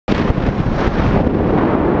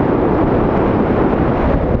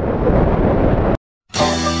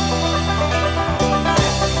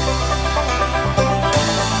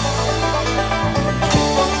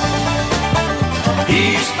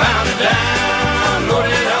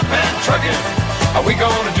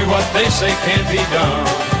they say can be done.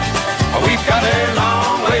 We've got a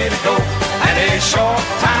long way to go and a short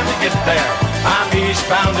time to get there. I'm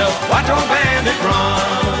eastbound up, watch on Bandit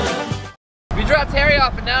run. We dropped Harry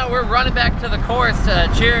off and now we're running back to the course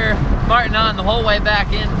to cheer Martin on the whole way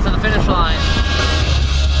back into the finish line.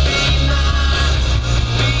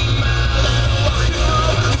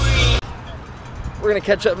 We're gonna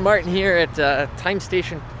catch up Martin here at time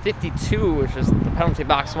station 52, which is the penalty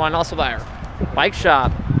box one, also by our bike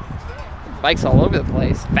shop. Bikes all over the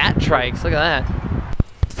place. Fat trikes, look at that.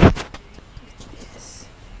 This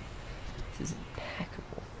is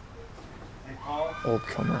impeccable. Old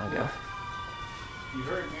Colnago. You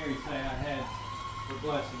heard Mary say I had the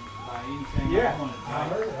blessing by anything I wanted. I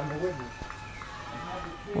heard it. I'm a witness.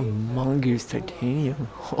 Oh, Mongoose titanium.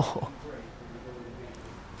 Oh.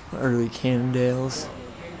 Early Cannondales.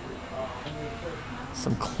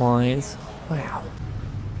 Some clients. Wow.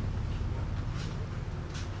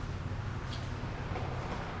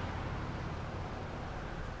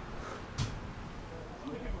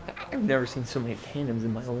 I've never seen so many tandems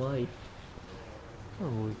in my life.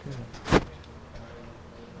 Holy crap.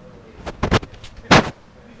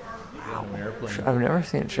 I've never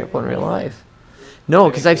seen a triple in real life. No,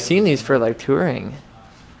 because I've seen these for like touring.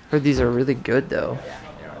 Heard these are really good though.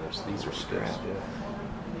 Yeah, these are sticks.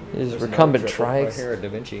 These are recumbent trikes. Right here, Da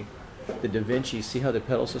Vinci. The Da Vinci, see how the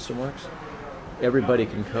pedal system works? Everybody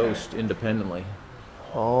can coast independently.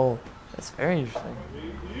 Oh, that's very interesting.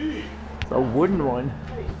 The wooden one.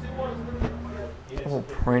 Oh,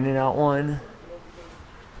 printed out one.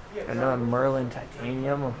 Another Merlin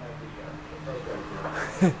titanium.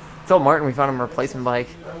 Tell Martin we found him a replacement bike.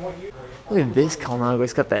 Look at this Colnago.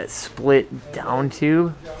 It's got that split down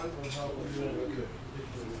tube.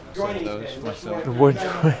 The wood.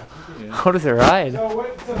 How does it ride?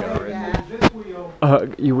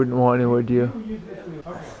 You wouldn't want it, would you?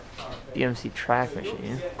 BMC track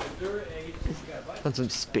machine. On some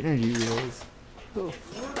Spinergy wheels. Oh.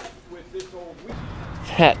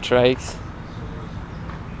 Fat trikes.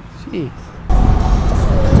 Jeez.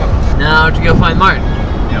 Now to go find Martin.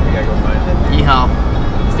 Yeah, we gotta go find him. Yeehaw.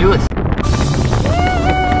 Let's do this.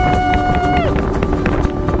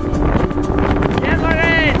 Yeah,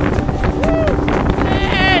 Martin!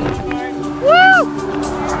 Woo! Woo!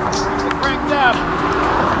 Get cranked up.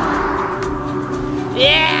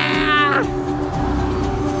 Yeah!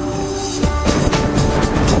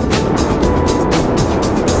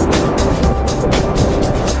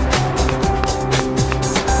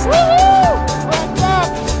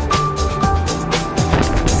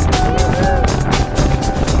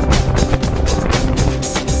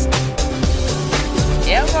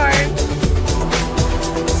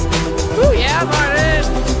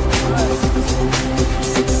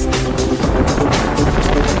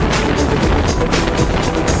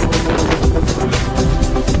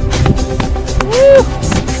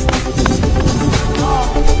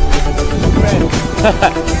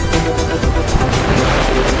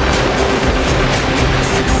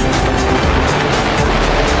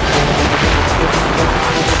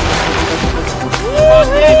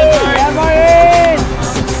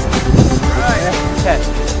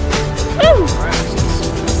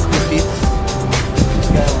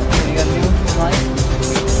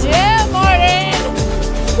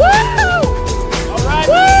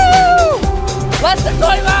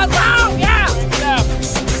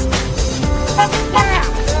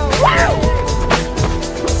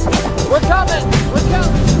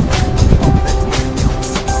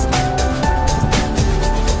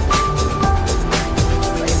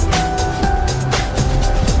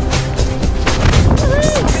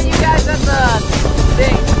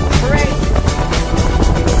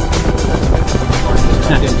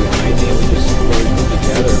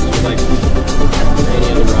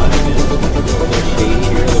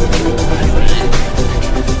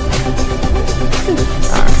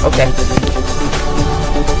 Okay.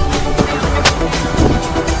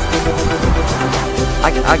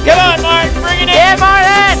 Come on, Martin, bring it in! Yeah,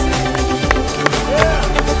 Martin!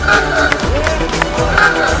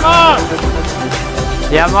 Come on!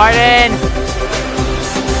 Yeah, Martin!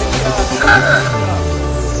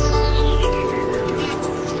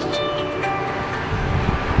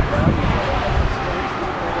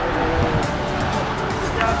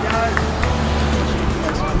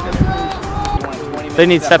 They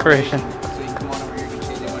need separation. So you can come on over here, you can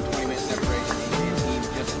change. They want 20-minute separation. And he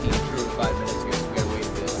just came through 5 minutes ago, so we gotta wait a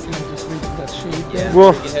bit. Can I just wait for that shade? Yeah,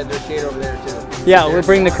 Well, you can head their shade over there too. Yeah, we'll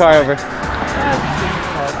bring the car over.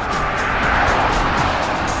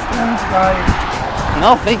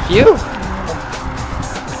 No, thank you.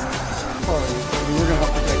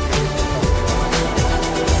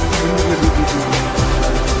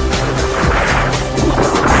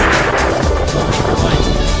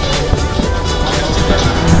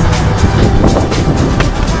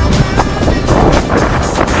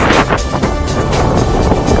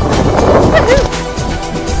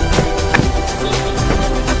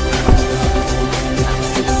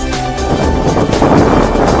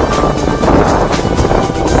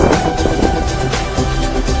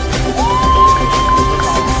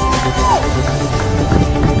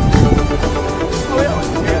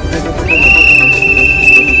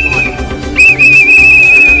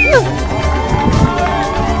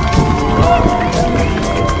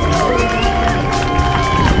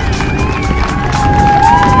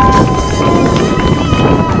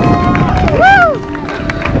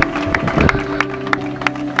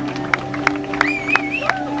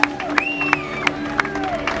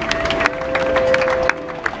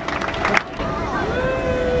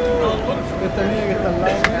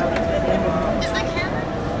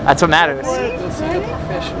 That's what matters.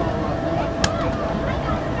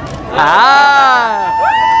 Ah!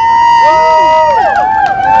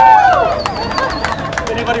 If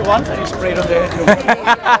anybody wants any sprayed on their head.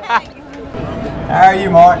 How are you,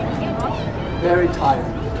 Mark? Very tired.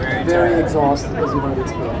 Very exhausted, as you might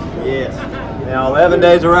expect. Yes. Now, 11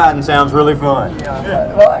 days of riding sounds really fun.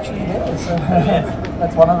 Yeah, well, actually, it is.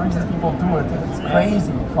 That's one of the reasons people do it. It's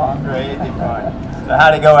crazy fun. Crazy fun. So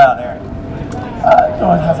how'd it go out there? You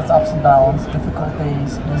know, it has its ups and downs, difficult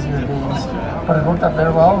days, easier days, but it worked out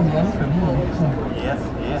very well in the end for me. Yes,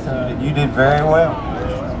 you did very well.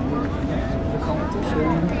 The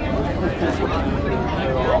competition.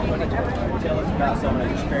 Tell us about some of the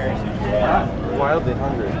experiences you had. Wildly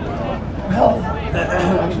hungry. Well,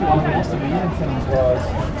 actually, one of the most amazing things was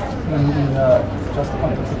in just up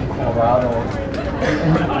in Colorado, we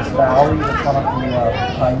entered this valley that's one of the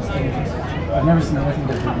pine stages. I've never seen anything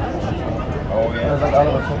that beautiful before. Oh, yeah. It was like out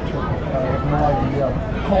of a picture. I have no idea.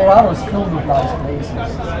 Colorado is filled with nice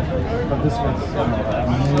places, but this was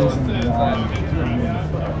amazing beyond.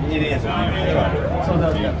 It is a beautiful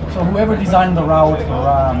country. So whoever designed the route for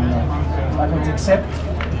RAAM, I would except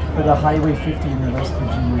for the Highway 50 in West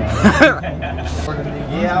Virginia.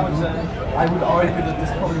 Yeah, I would say. I would argue that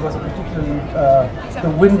this probably was a particularly, the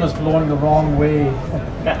wind was blowing the wrong way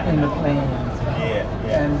in the plains. Yeah.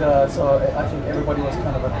 And so I think everybody was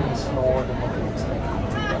kind of a bit slower than what they expected.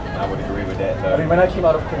 I would agree with that. I mean, when I came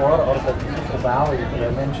out of Colorado, out of that beautiful valley that I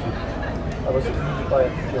mentioned, I was confused by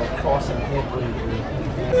crossing headwind.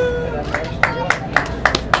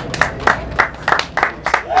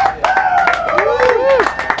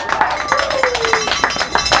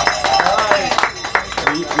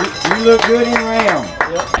 You look good in RAAM.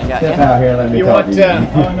 Step out here, let me You want,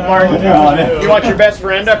 Martin, you want your best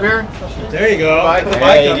friend up here? There you go.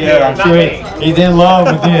 He's in love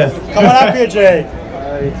with this. Come on up here, Jay.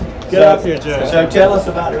 Get up here, Jay. So tell us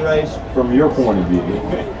about the race from your point of view.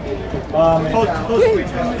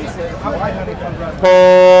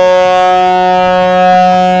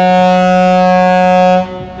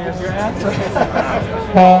 There's your answer.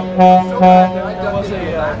 There was a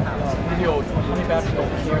video way back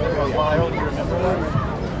over here that was viral, do you remember that?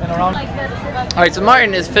 And around. All right, so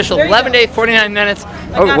Martin is official. 11 days, 49 minutes.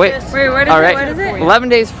 Oh, wait. Wait, what is All it? right. What is it? 11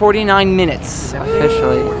 days, 49 minutes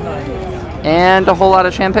officially. And a whole lot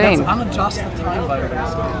of champagne. That's unadjusted time, by the way. You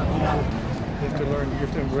have to learn, you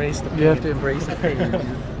have to embrace the pain. You have to embrace the pain.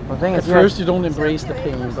 The thing At is, first you don't embrace the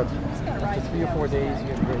pain, but after 3 or 4 days you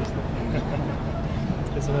embrace the pain.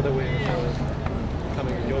 It's another way of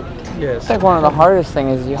becoming a yogi. Yes. it's like one of the hardest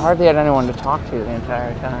things is you hardly had anyone to talk to the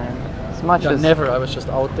entire time. As much as Never, I was just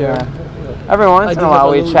out there. every once in a while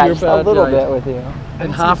we chat just a earbud, little yeah. bit with you.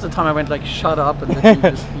 And half the time I went like, shut up, and then you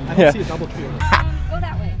just Yeah. See a double tree. Go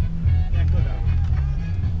that way.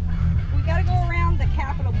 We gotta go around the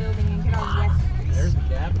Capitol building and get on West Street. There's the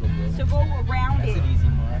Capitol building. So go around it. Easy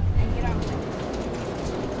mark. And get on.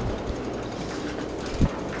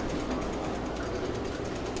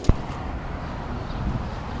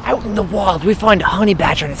 Out in the wild, we find a honey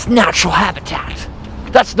badger in its natural habitat.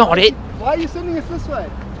 That's not it. Why are you sending us this way?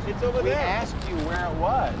 It's over We there. asked you where it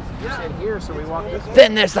was. You said here, so we walked this way.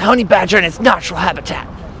 Then there's the honey badger in its natural habitat.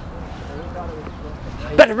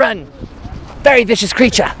 Better run. Very vicious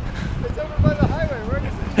creature. It's over by the highway. Where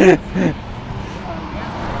is it?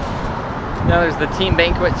 Now there's the team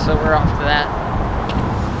banquet, so we're off to that.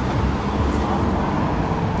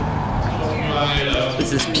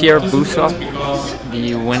 This is Pierre Boussoff,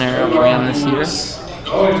 the winner of RAAM this year.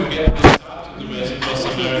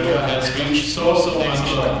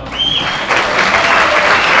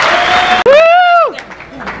 Woo!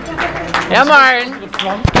 Yeah, Martin.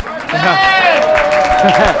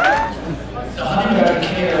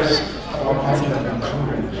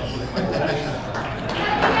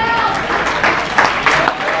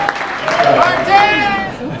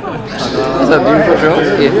 Is that beautiful girls?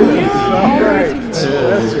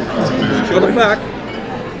 Show them back.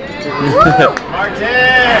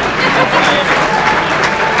 Martin!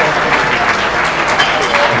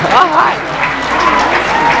 Oh, hi.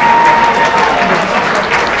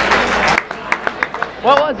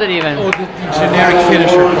 What was it even? Oh, the generic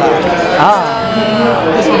finisher class.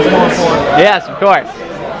 Ah. This one's more important. Yes, of course. You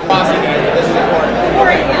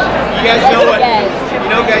guys know what? You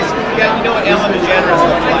know what Ellen DeGeneres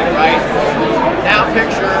looks like, right? Now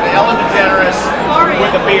picture Ellen DeGeneres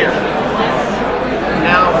with a beard.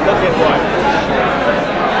 Now look at what?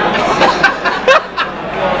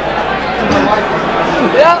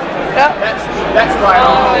 Yeah. That's right.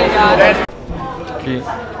 Oh my God. That's Okay.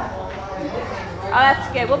 Oh, that's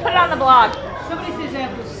good. We'll put it on the blog. Somebody says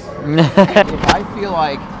after. I feel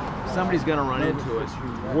like somebody's gonna run into us.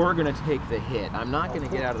 We're gonna take the hit. I'm not gonna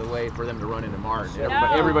get out of the way for them to run into Martin.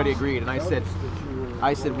 Everybody agreed, and I said,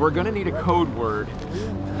 we're gonna need a code word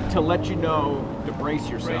to let you know to brace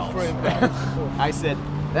yourselves. I said,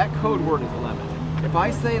 that code word is lemon. If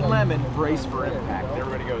I say lemon, brace for impact. And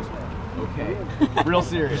everybody goes, okay. Real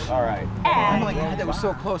serious. All right. I'm like, God, that was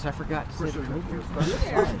so close. I forgot to say the code word.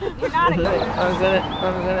 You're not a good. I was in it.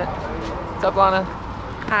 What's up, Lana?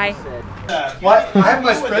 Hi. What? I have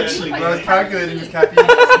my spreadsheet where I was calculating his caffeine.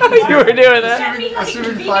 You were doing that?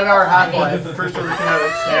 Assuming 5-hour half-life. The first one we came out.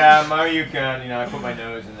 Yeah, my Yukon, I put my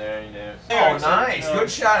nose in there, Oh, nice. Good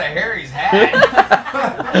shot of Harry's hat.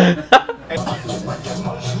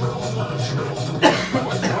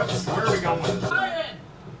 Where are we going with this?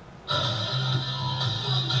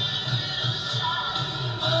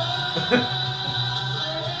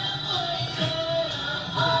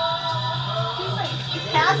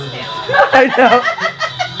 I know.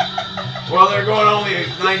 Well, they're going only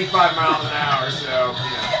 95 miles an hour, so,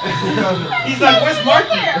 He's like, where's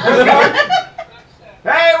Martin?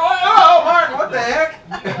 Hey, what? Oh, Martin, what the heck?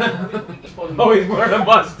 Oh, he's wearing a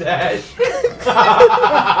mustache. Was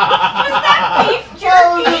that beef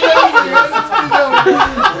jerky?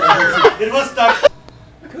 It was stuck.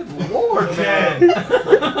 Good Lord, man.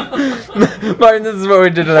 Martin, this is what we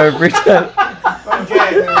did in our pretend.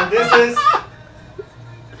 Okay, this is...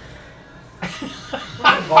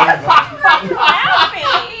 We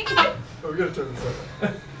gotta turn this up.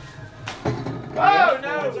 Oh,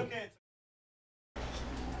 no, it's okay.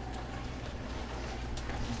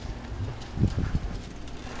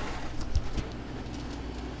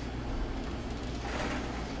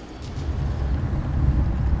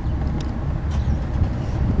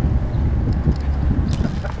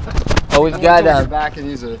 Oh, we've got back and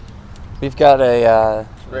use it. we've got a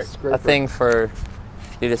thing for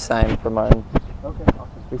you to sign for Martin. Okay.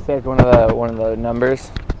 We saved one of the numbers.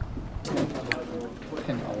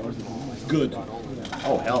 Good.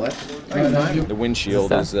 Oh, hell, that's the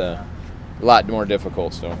windshield is a lot more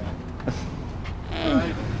difficult, so.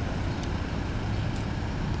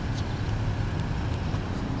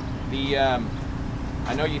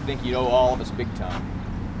 I know you think you owe all of us big time,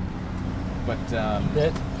 but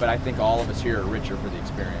I think all of us here are richer for the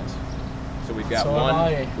experience. So we've got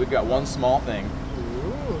one small thing.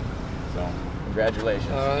 Ooh. So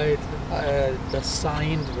congratulations. All right, the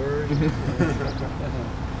signed version.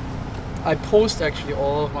 I post actually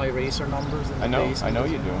all of my racer numbers in the basement. I know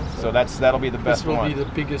you do. So that'll be the best one. This will be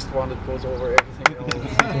the biggest one that goes over everything else.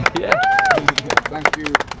 Yeah. Thank you.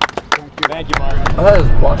 Thank you, Mark. Oh, that was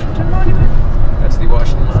Washington Monument. That's the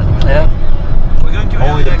Washington Monument. Yeah. We're going to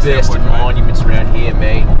Only the best monuments around here,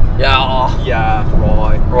 mate. Yeah. Yeah,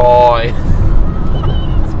 right.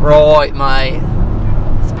 Right, mate.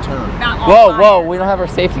 Whoa, we don't have our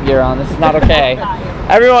safety gear on. This is not okay.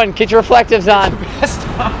 Everyone, get your reflectives on. Beste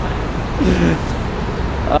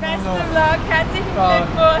Vlog, herzlichen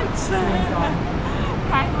Glückwunsch.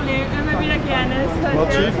 Kein Problem, immer wieder gerne. Es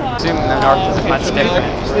hört sehr toll. Zoom in the north is much different.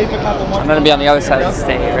 I'm going to be on the other side of the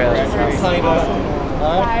state, really. So.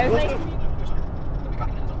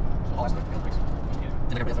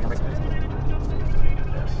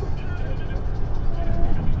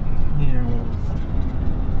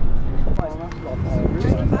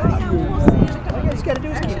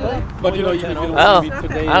 But you know, even if you don't Well, meet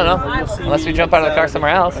today, I don't know. Unless we jump out of the car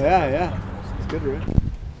somewhere else. Yeah. It's good, right?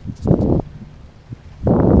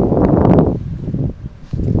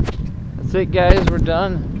 That's it, guys. We're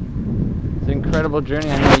done. It's an incredible journey.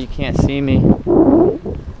 I know you can't see me,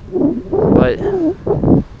 but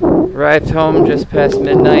arrived home just past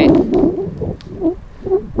midnight.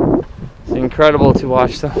 It's incredible to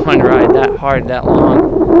watch someone ride that hard, that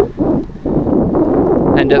long.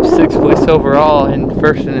 End up 6th place overall and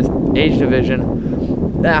first in his age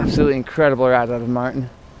division. Absolutely incredible ride out of Martin.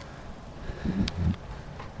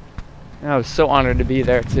 And I was so honored to be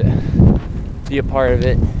there to be a part of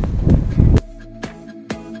it.